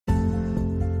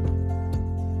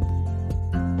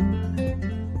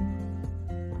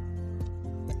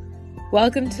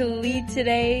Welcome to Lead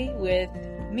Today with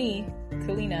me,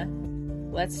 Kalina.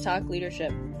 Let's talk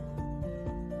leadership.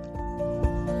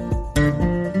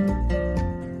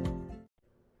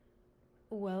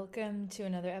 Welcome to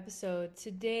another episode.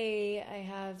 Today I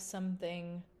have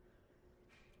something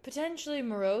potentially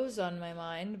morose on my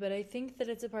mind, but I think that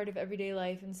it's a part of everyday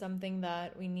life and something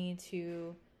that we need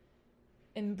to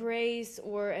embrace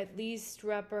or at least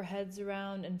wrap our heads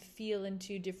around and feel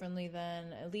into differently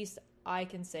than at least I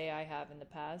can say I have in the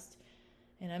past.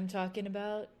 And I'm talking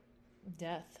about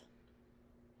death.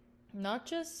 Not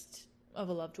just of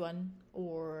a loved one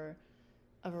or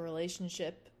of a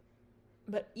relationship,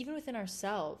 but even within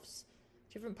ourselves,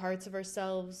 different parts of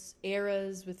ourselves,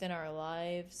 eras within our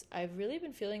lives. I've really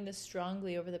been feeling this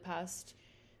strongly over the past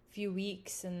few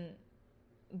weeks, and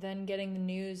then getting the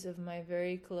news of my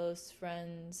very close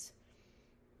friend's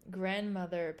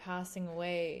grandmother passing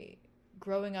away,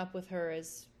 growing up with her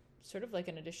as sort of like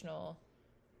an additional,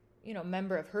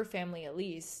 member of her family, at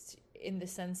least, in the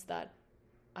sense that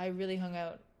I really hung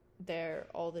out there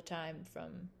all the time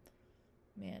from,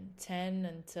 10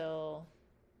 until,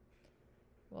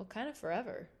 kind of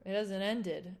forever. It hasn't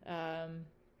ended.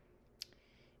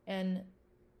 And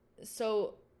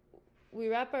so we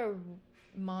wrap our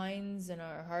minds and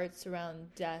our hearts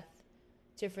around death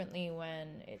differently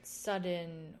when it's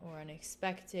sudden or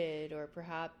unexpected, or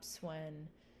perhaps when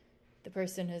the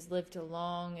person has lived a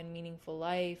long and meaningful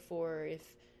life, or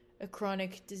if a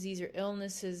chronic disease or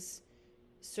illness has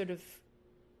sort of,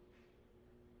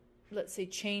 let's say,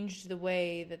 changed the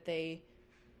way that they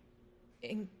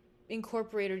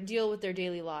incorporate or deal with their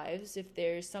daily lives. If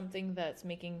there's something that's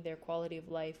making their quality of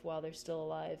life while they're still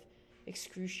alive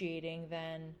excruciating,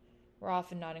 then we're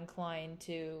often not inclined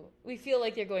to, we feel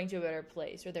like they're going to a better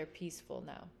place or they're peaceful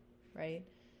now, right?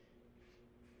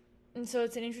 And so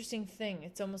it's an interesting thing.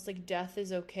 It's almost like death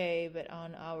is okay, but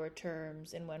on our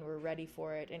terms and when we're ready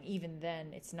for it. And even then,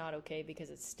 it's not okay because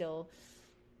it's still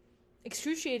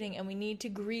excruciating, and we need to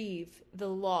grieve the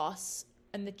loss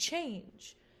and the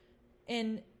change.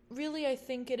 And really, I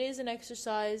think it is an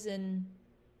exercise in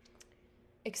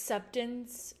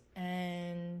acceptance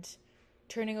and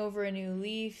turning over a new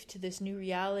leaf to this new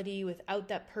reality without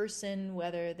that person,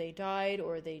 whether they died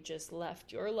or they just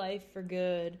left your life for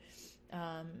good.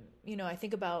 I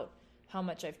think about how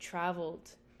much I've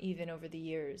traveled even over the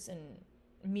years and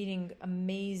meeting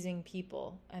amazing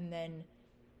people, and then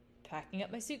packing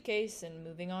up my suitcase and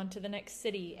moving on to the next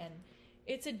city. And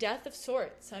it's a death of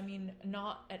sorts. I mean,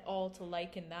 not at all to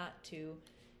liken that to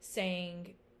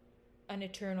saying an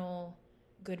eternal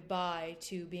goodbye,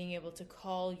 to being able to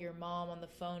call your mom on the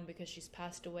phone because she's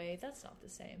passed away. That's not the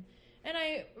same. And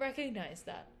I recognize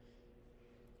that.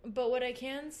 But what I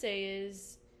can say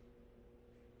is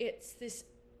it's this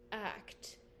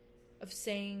act of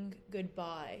saying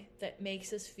goodbye that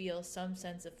makes us feel some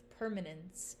sense of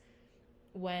permanence,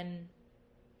 when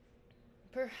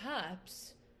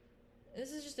perhaps,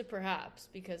 this is just a perhaps,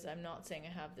 because I'm not saying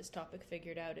I have this topic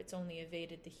figured out. It's only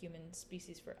evaded the human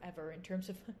species forever in terms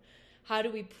of how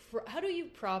do you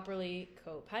properly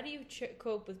cope? How do you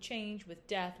cope with change, with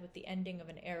death, with the ending of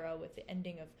an era, with the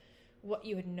ending of what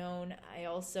you had known?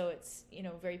 It's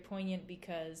very poignant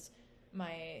because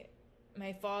my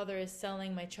father is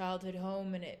selling my childhood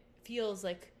home, and it feels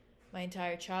like my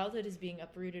entire childhood is being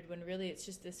uprooted, when really it's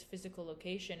just this physical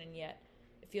location, and yet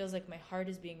it feels like my heart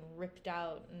is being ripped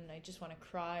out, and I just want to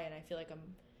cry, and I feel like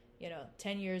I'm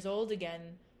 10 years old again,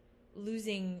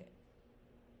 losing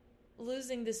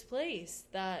this place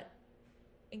that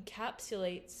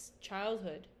encapsulates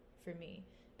childhood for me.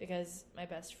 Because my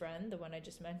best friend, the one I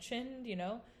just mentioned,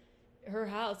 her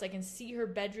house, I can see her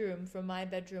bedroom from my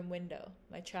bedroom window,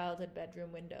 my childhood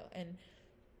bedroom window. And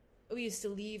we used to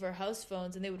leave our house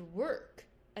phones and they would work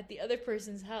at the other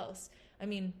person's house. I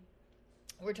mean,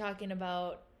 we're talking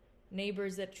about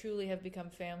neighbors that truly have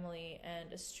become family,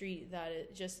 and a street that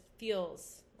it just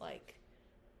feels like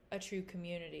a true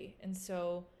community. And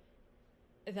so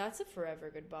that's a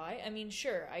forever goodbye. I mean,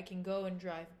 sure, I can go and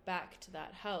drive back to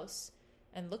that house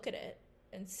and look at it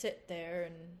and sit there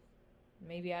and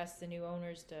maybe ask the new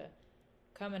owners to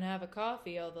come and have a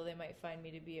coffee, although they might find me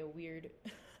to be a weird,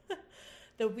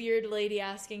 the weird lady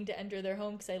asking to enter their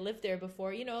home because I lived there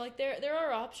before. There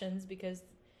are options, because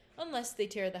unless they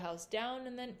tear the house down,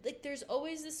 and then there's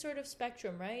always this sort of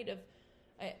spectrum, right?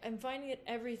 I'm finding that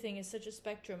everything is such a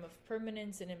spectrum of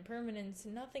permanence and impermanence.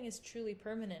 Nothing is truly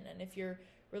permanent, and if you're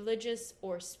religious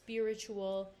or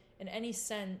spiritual in any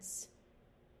sense,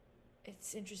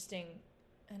 it's interesting.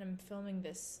 And I'm filming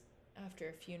this after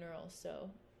a funeral, so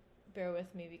bear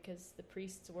with me because the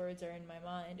priest's words are in my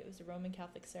mind. It was a Roman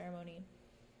Catholic ceremony,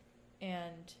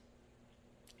 and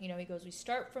He goes, we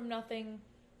start from nothing,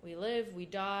 we live, we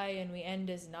die, and we end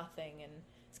as nothing. And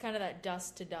it's kind of that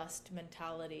dust to dust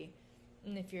mentality.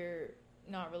 And if you're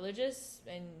not religious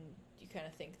and you kind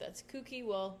of think that's kooky,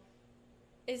 well,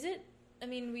 is it? I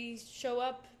mean, we show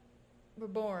up, we're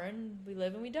born, we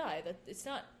live, and we die. That it's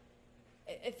not.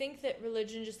 I think that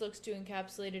religion just looks to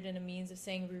encapsulate it in a means of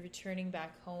saying we're returning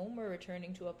back home, we're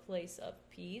returning to a place of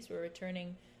peace, we're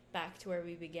returning back to where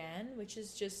we began, which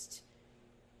is just,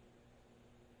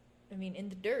 I mean, in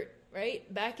the dirt,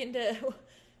 right? Back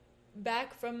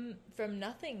from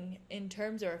nothing in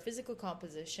terms of our physical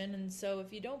composition. And so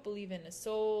if you don't believe in a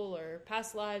soul or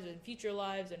past lives and future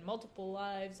lives and multiple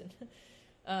lives, and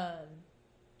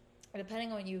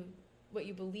depending on what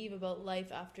you believe about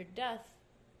life after death,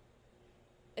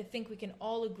 I think we can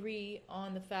all agree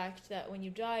on the fact that when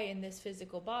you die in this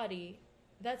physical body,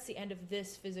 that's the end of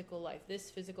this physical life,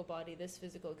 this physical body, this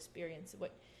physical experience,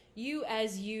 what you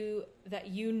as you, that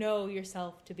you know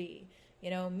yourself to be.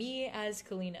 Me as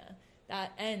Kalina,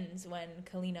 that ends when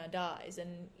Kalina dies.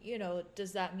 And,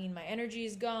 does that mean my energy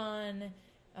is gone?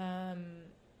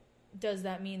 Does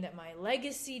that mean that my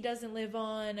legacy doesn't live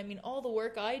on? I mean, all the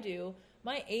work I do,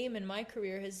 my aim in my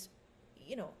career has,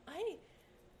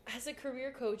 as a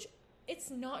career coach, it's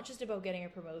not just about getting a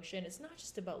promotion. It's not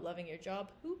just about loving your job.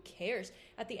 Who cares?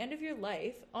 At the end of your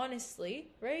life, honestly,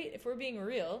 right? If we're being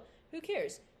real, who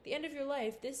cares? At the end of your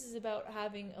life, this is about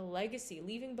having a legacy,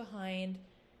 leaving behind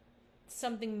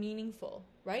something meaningful,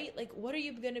 right? Like, what are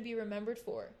you going to be remembered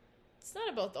for? It's not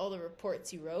about all the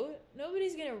reports you wrote.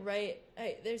 Nobody's going to write.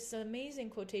 There's an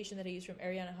amazing quotation that I use from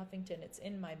Arianna Huffington. It's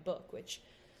in my book, which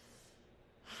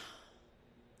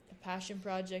passion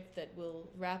project that will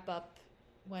wrap up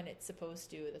when it's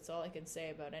supposed to. That's all I can say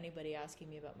about anybody asking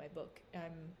me about my book.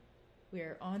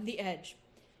 We're on the edge.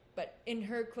 But in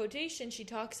her quotation, she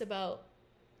talks about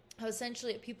how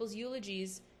essentially at people's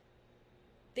eulogies,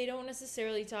 they don't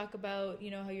necessarily talk about,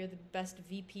 how you're the best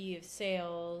VP of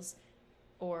sales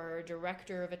or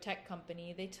director of a tech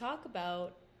company. They talk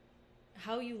about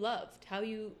how you loved, how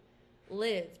you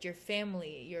lived, your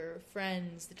family, your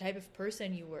friends, the type of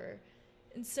person you were.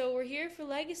 And so we're here for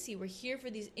legacy. We're here for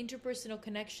these interpersonal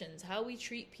connections, how we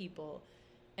treat people.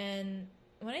 And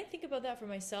when I think about that for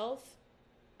myself,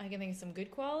 I can think of some good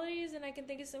qualities and I can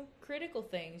think of some critical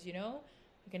things,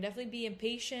 I can definitely be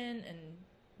impatient and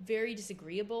very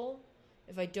disagreeable.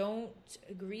 If I don't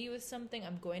agree with something,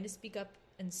 I'm going to speak up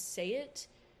and say it.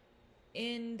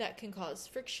 And that can cause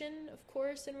friction, of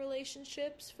course, in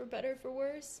relationships, for better or for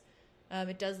worse.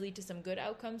 It does lead to some good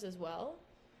outcomes as well.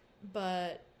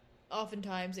 But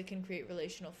oftentimes it can create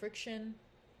relational friction.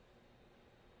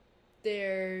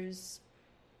 There's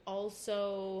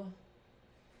also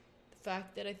the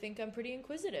fact that I think I'm pretty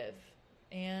inquisitive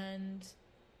and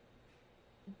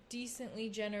decently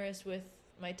generous with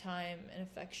my time and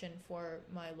affection for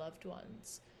my loved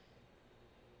ones.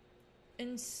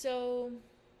 And so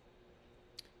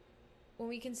when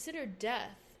we consider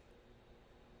death,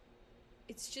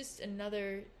 it's just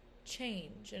another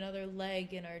change, another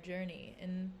leg in our journey.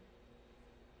 And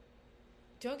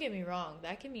don't get me wrong,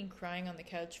 that can mean crying on the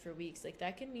couch for weeks. Like,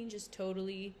 that can mean just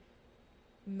totally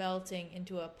melting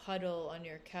into a puddle on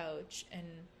your couch and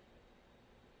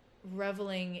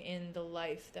reveling in the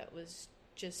life that was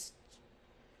just,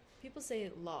 people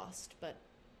say lost, but,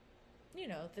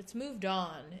 that's moved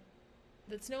on,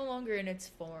 that's no longer in its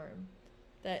form,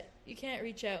 that you can't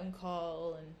reach out and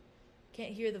call and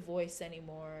can't hear the voice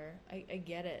anymore. I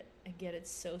get it. I get it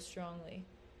so strongly.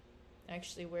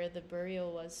 Actually, where the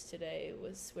burial was today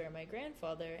was where my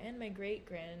grandfather and my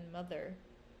great-grandmother,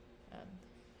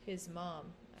 his mom,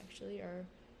 actually, are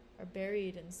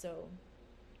buried. And so,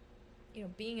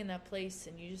 being in that place,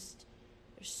 and there's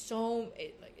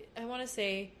I want to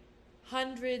say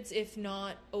hundreds, if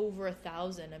not over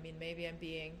 1,000. I mean, maybe I'm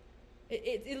being,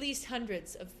 at least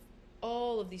hundreds of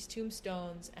all of these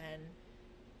tombstones, and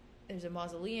there's a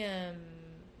mausoleum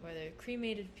where they're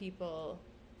cremated people,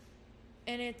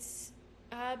 and it's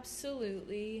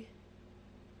absolutely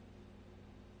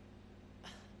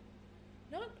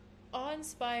not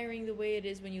awe-inspiring the way it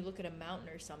is when you look at a mountain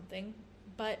or something,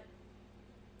 but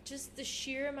just the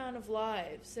sheer amount of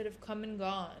lives that have come and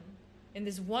gone in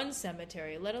this one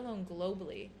cemetery, let alone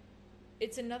globally.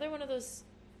 It's another one of those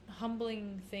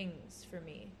humbling things for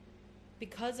me,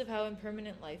 because of how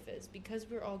impermanent life is, because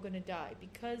we're all going to die,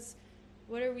 because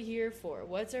what are we here for?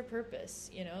 What's our purpose?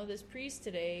 This priest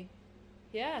today,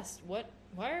 he asked,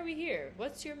 why are we here?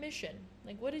 What's your mission?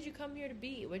 Like, what did you come here to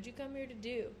be? What did you come here to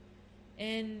do?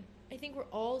 And I think we're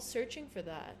all searching for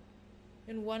that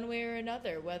in one way or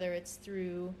another, whether it's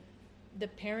through the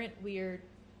parent we're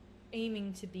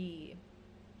aiming to be,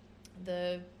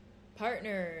 the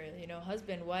partner,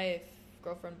 husband, wife,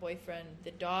 girlfriend, boyfriend,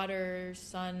 the daughter,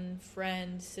 son,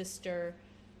 friend, sister,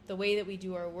 the way that we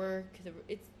do our work.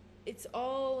 It's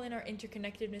all in our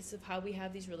interconnectedness of how we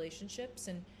have these relationships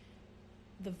and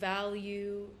the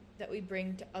value that we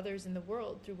bring to others in the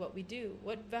world through what we do.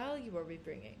 What value are we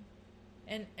bringing?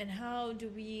 And how do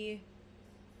we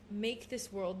make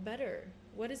this world better?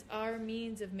 What is our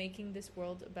means of making this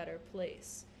world a better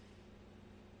place?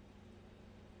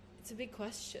 It's a big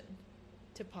question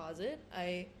to posit.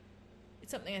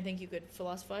 It's something I think you could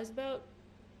philosophize about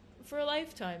for a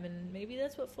lifetime, and maybe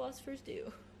that's what philosophers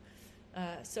do.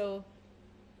 So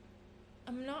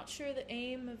I'm not sure the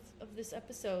aim of this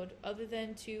episode, other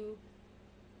than to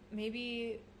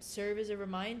maybe serve as a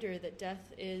reminder that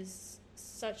death is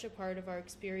such a part of our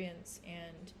experience,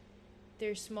 and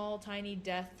there's small, tiny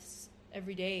deaths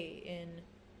every day in,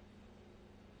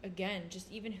 again,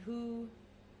 just even who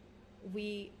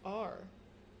we are.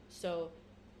 So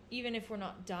even if we're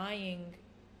not dying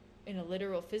in a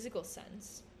literal physical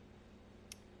sense,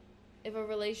 if a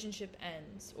relationship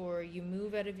ends, or you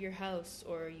move out of your house,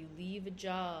 or you leave a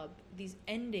job, these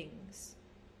endings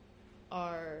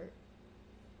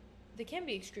they can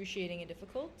be excruciating and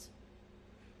difficult,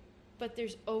 but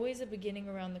there's always a beginning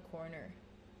around the corner.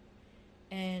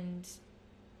 And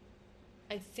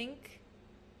I think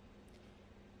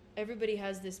everybody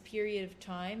has this period of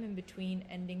time in between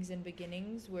endings and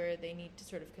beginnings where they need to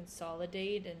sort of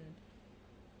consolidate and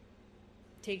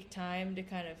take time to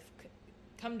kind of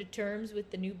come to terms with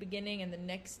the new beginning and the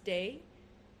next day.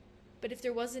 But if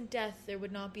there wasn't death, there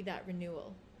would not be that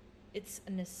renewal. It's a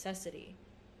necessity.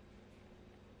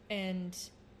 And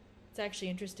it's actually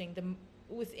interesting.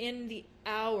 Within the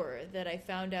hour that I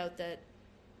found out that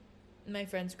my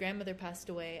friend's grandmother passed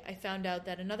away, I found out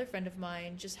that another friend of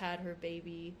mine just had her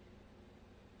baby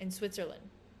in Switzerland.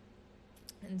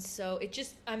 And so it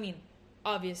just,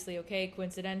 obviously, okay,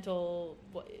 coincidental,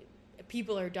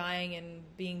 people are dying and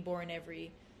being born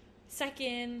every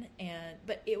second,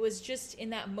 but it was just in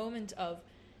that moment of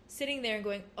sitting there and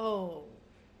going, oh,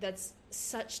 that's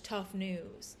such tough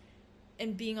news,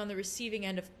 and being on the receiving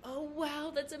end of, oh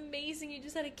wow, that's amazing, you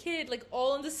just had a kid, like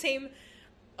all in the same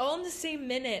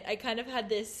minute. I kind of had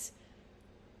this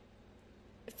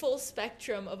full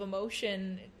spectrum of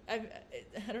emotion. I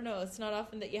don't know, it's not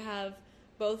often that you have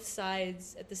both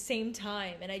sides at the same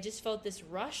time, and I just felt this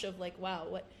rush of like, wow,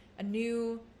 what a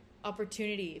new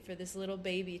opportunity for this little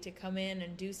baby to come in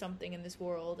and do something in this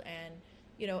world. And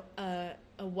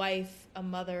a wife, a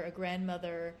mother, a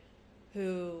grandmother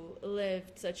who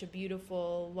lived such a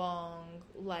beautiful, long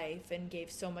life and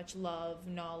gave so much love,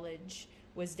 knowledge,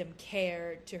 wisdom,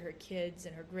 care to her kids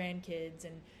and her grandkids,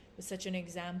 and was such an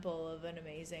example of an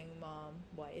amazing mom,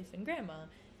 wife, and grandma.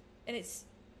 And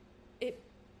it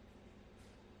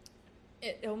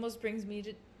almost brings me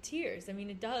to tears.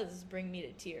 It does bring me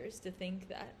to tears to think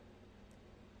that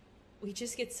we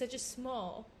just get such a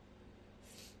small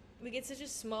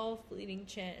fleeting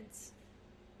chance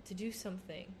to do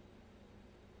something.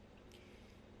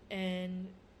 And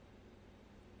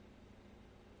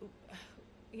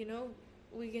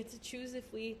we get to choose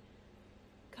if we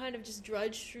kind of just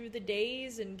drudge through the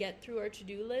days and get through our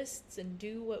to-do lists and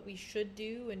do what we should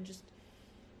do and just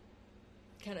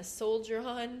kind of soldier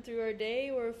on through our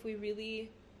day, or if we really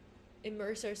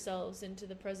immerse ourselves into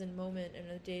the present moment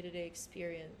and a day-to-day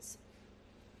experience.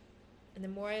 And the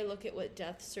more I look at what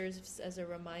death serves as a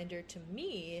reminder to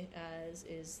me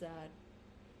is that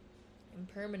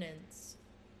impermanence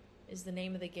is the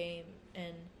name of the game,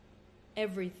 and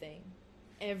everything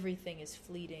is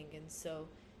fleeting. And so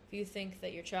if you think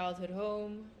that your childhood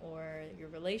home or your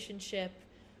relationship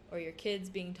or your kids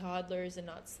being toddlers and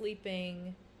not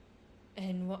sleeping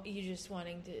and you just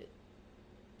wanting to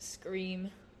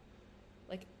scream,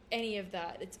 like any of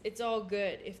that, it's all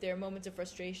good. If there are moments of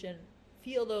frustration,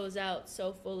 feel those out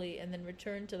so fully, and then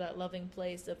return to that loving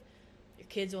place of your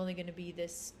kid's only going to be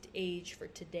this age for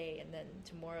today, and then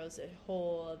tomorrow's a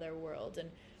whole other world.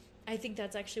 And I think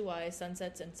that's actually why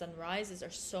sunsets and sunrises are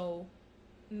so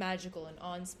magical and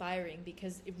awe-inspiring,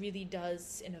 because it really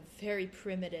does, in a very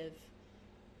primitive,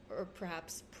 or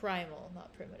perhaps primal,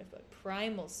 not primitive, but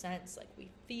primal sense, like we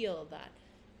feel that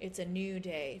it's a new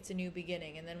day, it's a new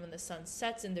beginning. And then when the sun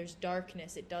sets and there's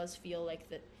darkness, it does feel like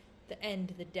the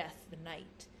end, the death, the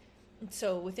night. And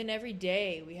so within every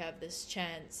day, we have this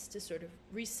chance to sort of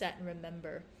reset and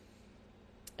remember.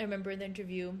 I remember in the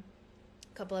interview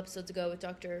a couple episodes ago with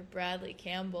Dr. Bradley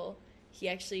Campbell, he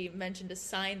actually mentioned a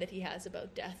sign that he has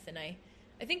about death. And I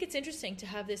think it's interesting to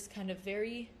have this kind of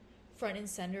very front and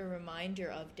center reminder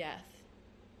of death.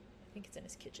 I think it's in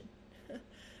his kitchen.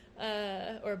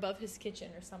 or above his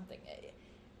kitchen or something.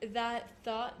 That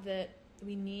thought that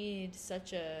we need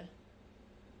such a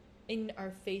in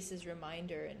our faces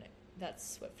reminder, and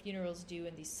that's what funerals do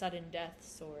in these sudden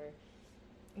deaths, or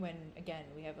when again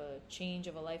we have a change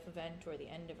of a life event or the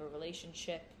end of a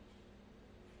relationship.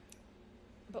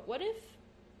 But what if,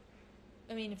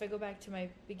 I mean, if I go back to my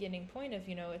beginning point of,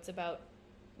 it's about,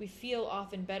 we feel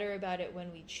often better about it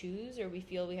when we choose, or we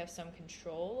feel we have some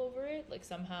control over it, like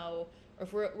somehow, or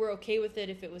if we're okay with it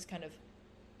if it was kind of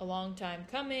a long time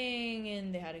coming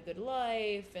and they had a good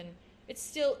life, and it's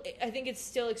still, I think it's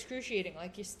still excruciating.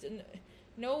 Like,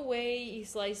 no way you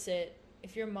slice it,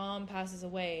 if your mom passes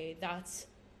away,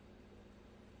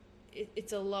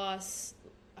 it's a loss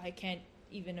I can't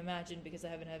even imagine, because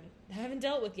I haven't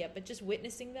dealt with yet. But just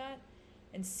witnessing that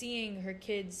and seeing her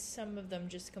kids, some of them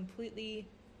just completely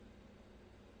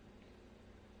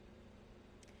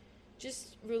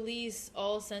just release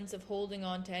all sense of holding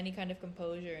on to any kind of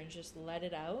composure and just let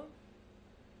it out.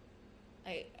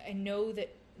 I know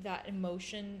that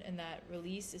emotion and that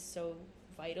release is so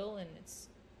vital, and it's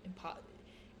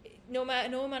no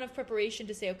amount of preparation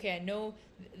to say, okay, I know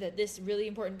that this really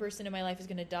important person in my life is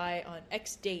going to die on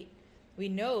X date. We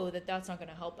know that that's not going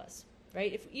to help us,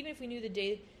 right? Even if we knew the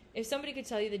day, if somebody could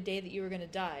tell you the day that you were going to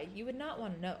die, you would not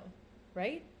want to know,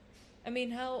 right? I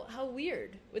mean, how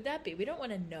weird would that be? We don't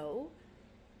want to know.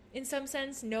 In some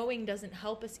sense, knowing doesn't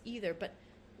help us either. But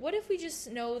what if we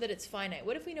just know that it's finite?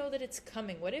 What if we know that it's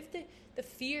coming? What if the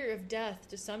fear of death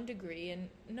to some degree, and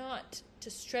not to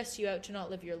stress you out to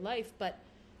not live your life, but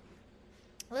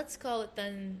let's call it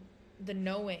then the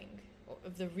knowing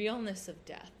of the realness of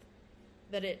death,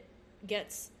 that it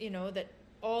gets, that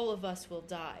all of us will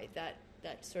die,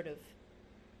 that sort of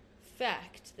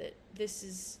fact that this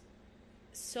is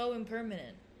so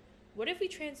impermanent. What if we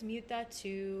transmute that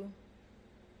to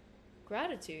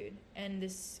gratitude and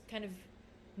this kind of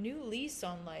new lease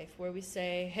on life, where we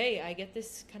say, hey, I get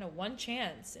this kind of one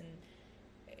chance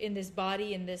in this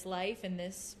body, in this life, in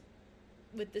this,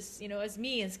 with this, as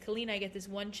me, as Colleen, I get this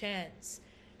one chance.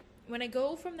 When I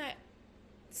go from that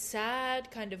sad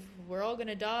kind of, we're all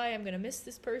gonna die, I'm gonna miss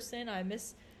this person, I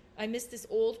miss this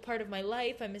old part of my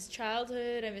life, I miss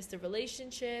childhood, I miss the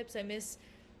relationships, I miss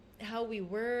how we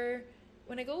were.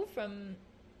 When I go from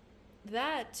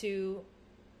that to,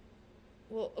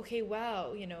 well, okay,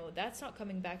 wow, that's not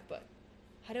coming back, but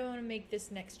how do I want to make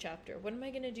this next chapter? What am I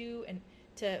going to do and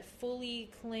to fully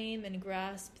claim and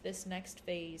grasp this next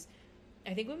phase?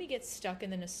 I think when we get stuck in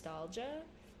the nostalgia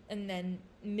and then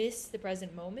miss the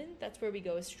present moment, that's where we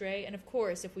go astray. And of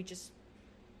course, if we just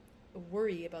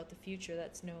worry about the future,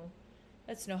 that's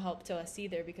no help to us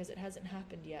either, because it hasn't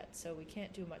happened yet, so we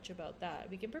can't do much about that.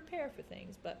 We can prepare for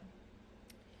things, but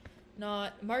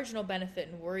not marginal benefit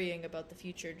in worrying about the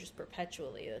future just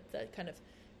perpetually. That kind of,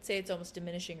 say, it's almost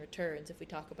diminishing returns if we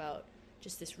talk about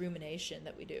just this rumination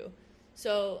that we do.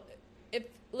 So if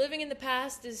living in the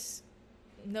past is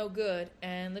no good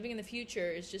and living in the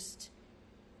future is just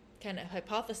kind of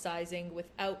hypothesizing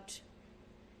without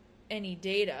any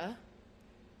data,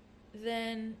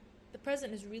 then the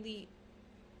present is really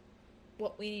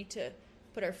what we need to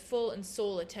put our full and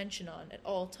sole attention on at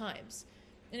all times.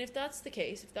 And if that's the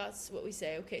case, if that's what we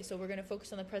say, okay, so we're going to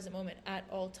focus on the present moment at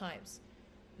all times,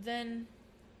 then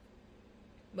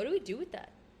what do we do with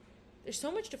that? There's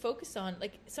so much to focus on.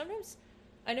 Like, sometimes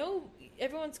I know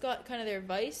everyone's got kind of their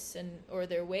vice or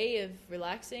their way of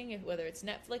relaxing, whether it's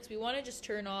Netflix. We want to just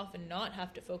turn off and not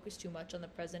have to focus too much on the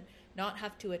present, not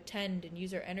have to attend and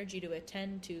use our energy to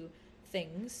attend to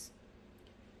things.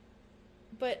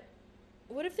 But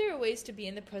what if there are ways to be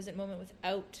in the present moment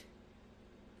without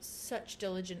such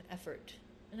diligent effort?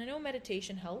 And I know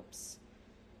meditation helps.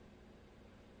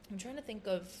 I'm trying to think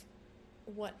of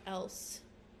what else.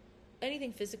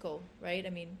 Anything physical, right? I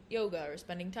mean, yoga, or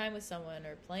spending time with someone,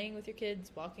 or playing with your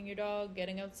kids, walking your dog,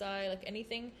 getting outside, like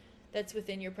anything that's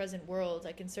within your present world.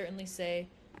 I can certainly say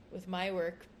with my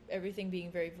work, everything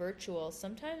being very virtual,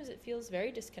 sometimes it feels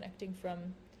very disconnecting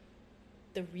from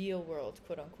the real world,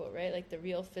 quote unquote, right? Like the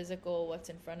real physical, what's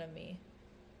in front of me.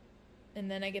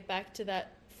 And then I get back to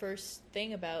that first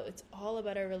thing about, it's all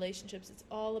about our relationships. It's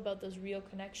all about those real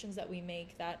connections that we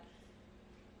make, that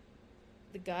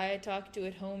the guy I talked to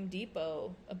at Home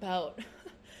Depot about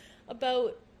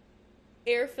about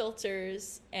air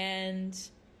filters and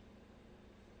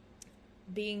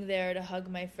being there to hug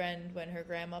my friend when her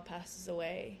grandma passes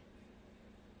away.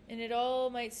 And it all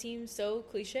might seem so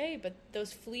cliche, but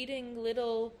those fleeting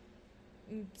little,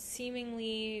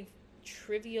 seemingly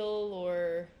trivial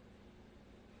or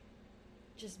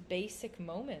just basic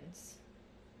moments,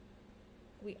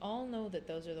 we all know that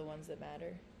those are the ones that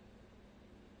matter.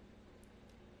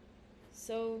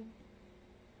 So,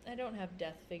 I don't have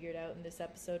death figured out in this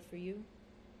episode for you,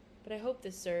 but I hope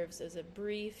this serves as a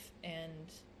brief and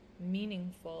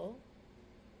meaningful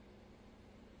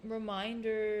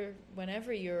reminder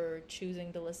whenever you're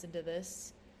choosing to listen to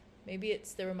this. Maybe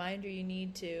it's the reminder you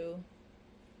need to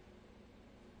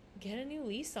get a new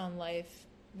lease on life.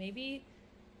 Maybe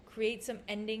create some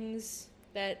endings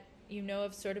that you know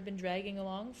have sort of been dragging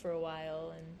along for a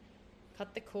while, and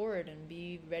cut the cord and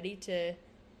be ready to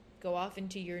go off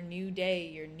into your new day,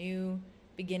 your new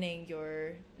beginning,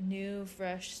 your new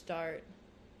fresh start.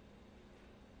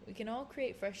 We can all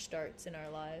create fresh starts in our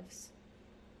lives.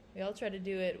 We all try to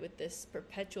do it with this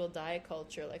perpetual diet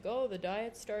culture, like, oh, the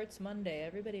diet starts Monday.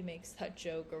 Everybody makes that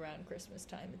joke around Christmas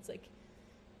time. It's like,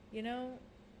 you know,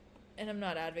 and I'm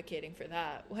not advocating for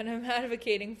that. What I'm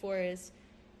advocating for is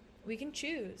we can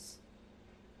choose.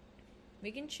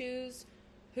 We can choose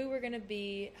who we're going to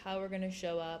be, how we're going to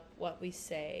show up, what we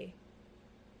say.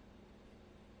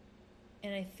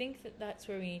 And I think that that's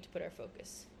where we need to put our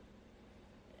focus.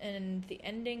 And the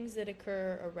endings that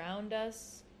occur around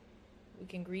us, we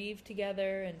can grieve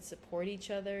together and support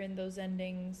each other in those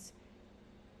endings.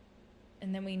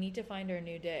 And then we need to find our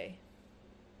new day.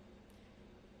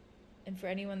 And for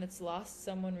anyone that's lost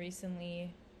someone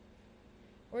recently,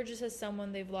 or just has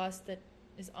someone they've lost that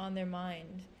is on their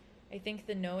mind, I think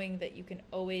the knowing that you can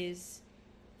always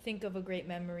think of a great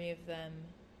memory of them,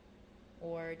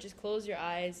 or just close your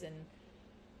eyes and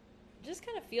just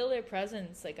kind of feel their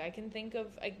presence. Like, I can think of,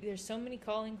 there's so many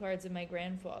calling cards of my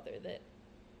grandfather that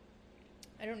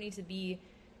I don't need to be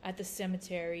at the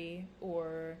cemetery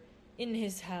or in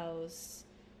his house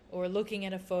or looking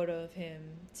at a photo of him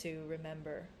to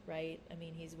remember, right? I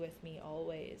mean, he's with me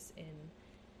always in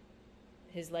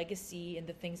his legacy and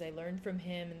the things I learned from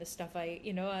him and the stuff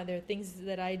there are things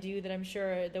that I do that I'm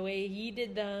sure the way he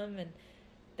did them, and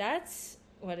that's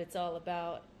what it's all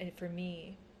about for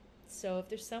me. So if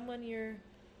there's someone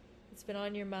it's been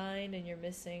on your mind and you're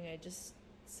missing, I just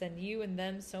send you and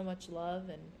them so much love,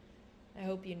 and I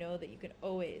hope you know that you can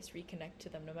always reconnect to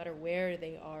them no matter where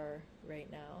they are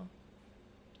right now.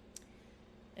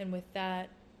 And with that,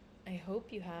 I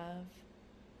hope you have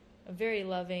a very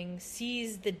loving,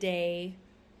 seize the day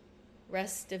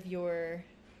rest of your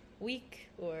week,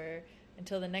 or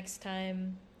until the next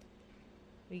time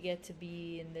we get to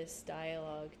be in this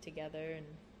dialogue together. And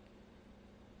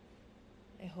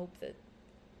I hope that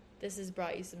this has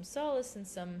brought you some solace and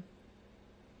some,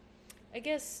 I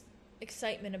guess,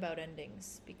 excitement about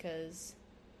endings, because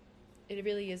it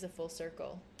really is a full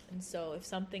circle. And so if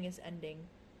something is ending,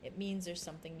 it means there's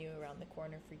something new around the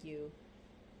corner for you,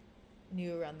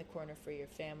 new around the corner for your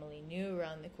family, new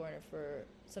around the corner for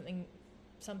something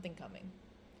coming.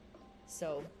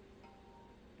 So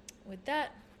with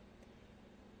that,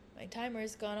 my timer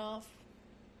has gone off.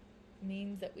 It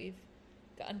means that we've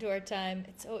gotten to our time.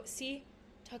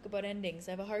 Talk about endings.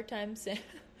 I have a hard time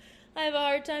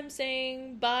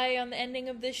saying bye on the ending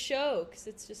of this show, because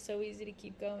it's just so easy to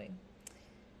keep going.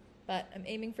 But I'm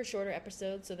aiming for shorter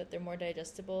episodes so that they're more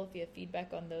digestible. If you have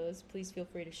feedback on those, please feel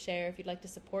free to share. If you'd like to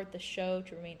support the show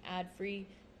to remain ad-free,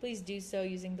 please do so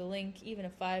using the link, even a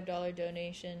 $5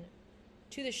 donation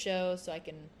to the show, so I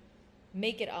can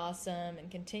make it awesome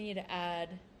and continue to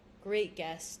add great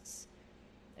guests.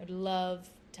 I would love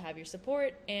to have your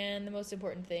support, and the most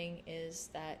important thing is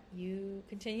that you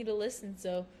continue to listen.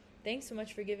 So thanks so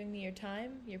much for giving me your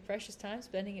time, your precious time,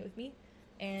 spending it with me,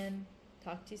 and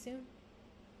talk to you soon.